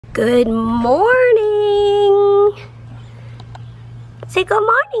Good morning. Say good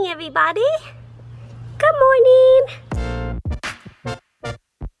morning, everybody. Good morning.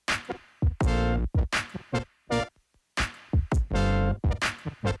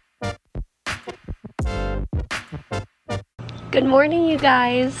 Good morning, you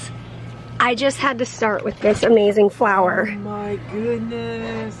guys. I just had to start with this amazing flower. Oh my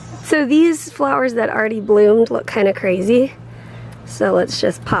goodness. So these flowers that already bloomed look kind of crazy. So let's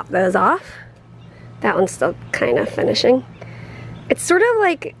just pop those off. That one's still kind of finishing. It's sort of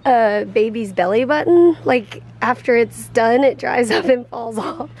like a baby's belly button. Like after it's done, it dries up and falls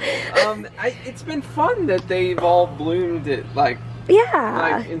off. It's been fun that they've all bloomed at like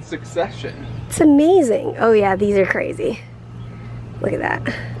in succession. It's amazing. Oh yeah, these are crazy. Look at that.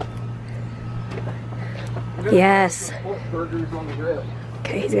 Yes. Burgers on the grill.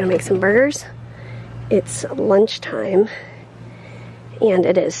 Okay, he's gonna make some burgers. It's lunchtime and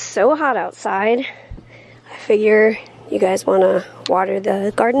it is so hot outside. I figure you guys wanna water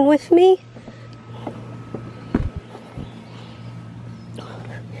the garden with me?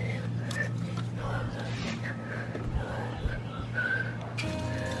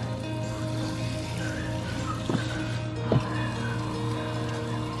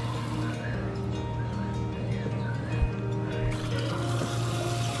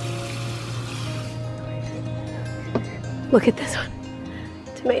 Look at this one.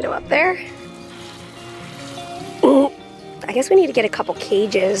 Tomato up there. I guess we need to get a couple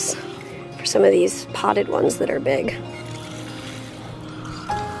cages for some of these potted ones that are big.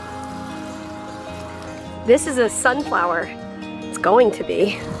 This is a sunflower. It's going to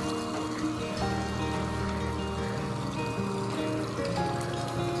be.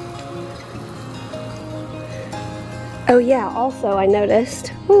 Oh yeah, also I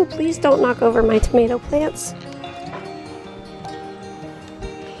noticed. Ooh, please don't knock over my tomato plants.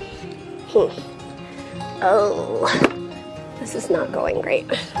 Oh, this is not going great.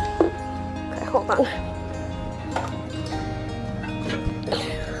 Okay, hold on.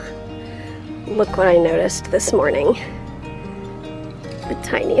 Look what I noticed this morning. The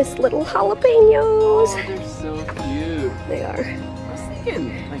tiniest little jalapenos. Oh, they're so cute. They are. I was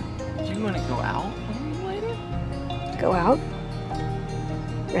thinking, like, do you want to go out a little later? Go out?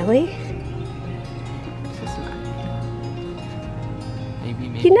 Really? Maybe.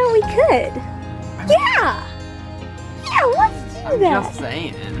 You know, we could. Yeah! Yeah, let's do that. I'm just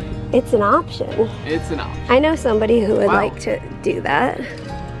saying. It's an option. It's an option. I know somebody who would like to do that.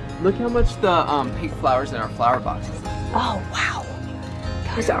 Look how much the pink flowers in our flower boxes is. Oh, wow.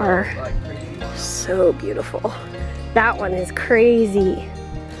 Those are so beautiful. That one is crazy.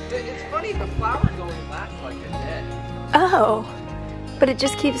 It's funny, the flowers only last like a day. Oh, but it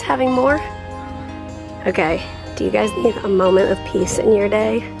just keeps having more? Okay. Do you guys need a moment of peace in your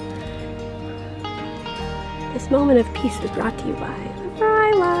day? This moment of peace is brought to you by the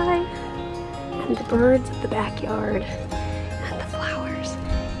Frey Life and the birds of the backyard and the flowers.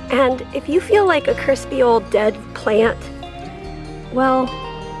 And if you feel like a crispy old dead plant, well,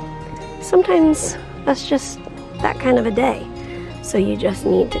 sometimes that's just that kind of a day. So you just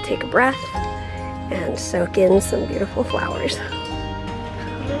need to take a breath and soak in some beautiful flowers.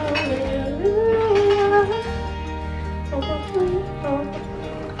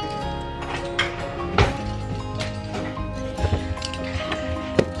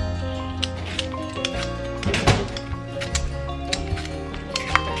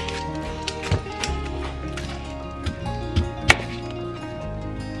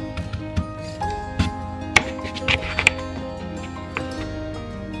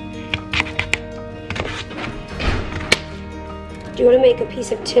 Do you want to make a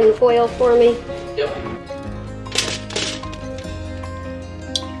piece of tin foil for me? Yep.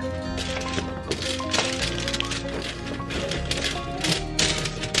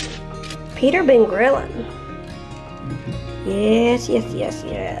 Peter been grilling. Yes, yes, yes,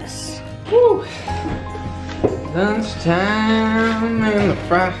 yes. Woo. Lunchtime in the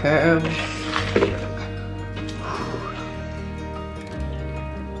fry house.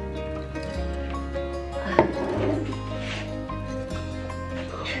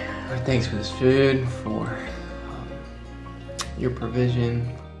 Thanks for this food, for your provision.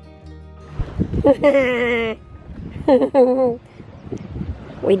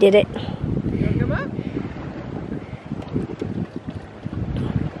 We did it. You wanna come up?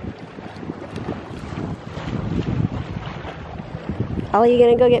 Ollie, you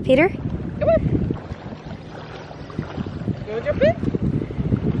gonna go get Peter? Come on. You wanna jump in?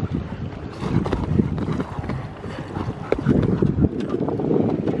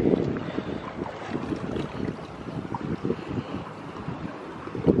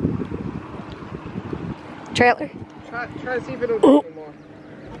 Trailer? Try to see if it'll do anymore.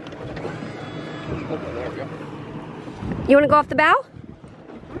 Okay, there we go. You want to go off the bow?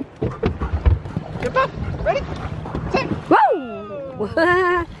 Jump up. Ready? Set.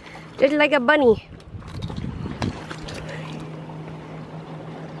 Whoa! Just like a bunny.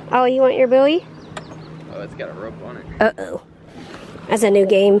 Oh, you want your buoy? Oh, it's got a rope on it. Uh-oh. That's a new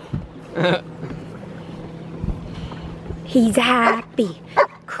game. He's happy.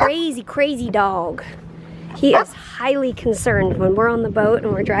 Crazy, crazy dog. He is highly concerned when we're on the boat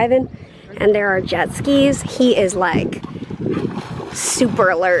and we're driving and there are jet skis. He is like super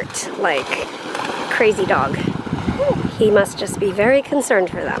alert, like crazy dog. He must just be very concerned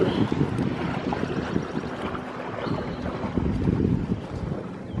for them.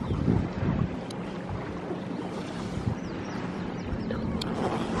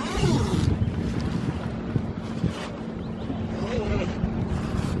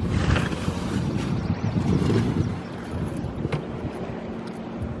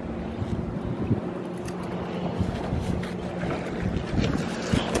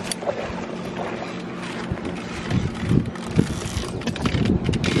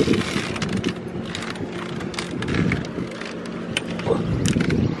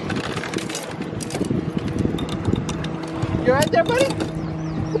 You right there, buddy?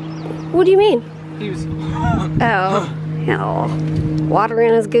 What do you mean? He was... Oh, hell. Water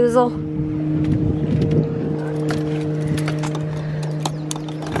in his goozle.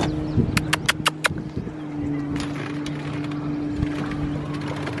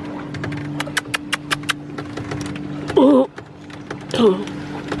 Oh.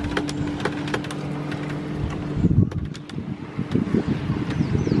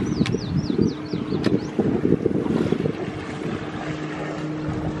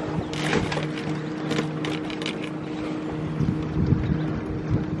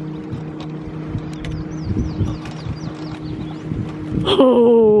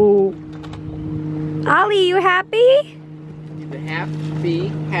 Ollie, you happy? He's a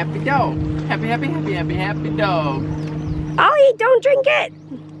happy dog. Happy dog. Ollie, don't drink it.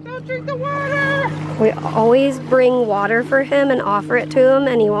 Don't drink the water. We always bring water for him and offer it to him,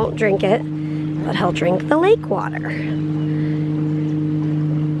 and he won't drink it, but he'll drink the lake water.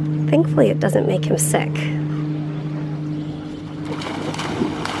 Thankfully, it doesn't make him sick.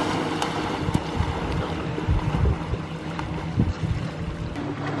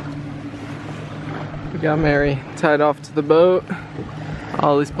 We got Mary tied off to the boat.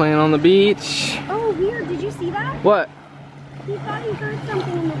 Ollie's playing on the beach. Oh, weird. Did you see that? What? He thought he heard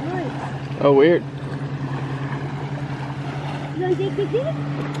something in the woods. Oh, weird. You want to dig, dig, dig?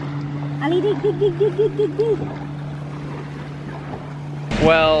 Ollie, dig, dig, dig, dig, dig, dig, dig.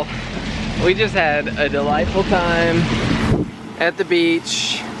 Well, we just had a delightful time at the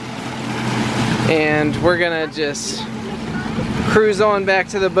beach. And we're gonna just cruise on back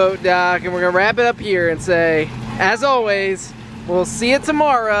to the boat dock, and we're gonna wrap it up here and say, as always, we'll see you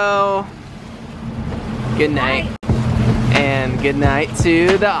tomorrow. Good night. And good night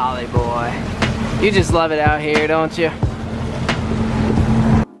to the Ollie boy. You just love it out here, don't you?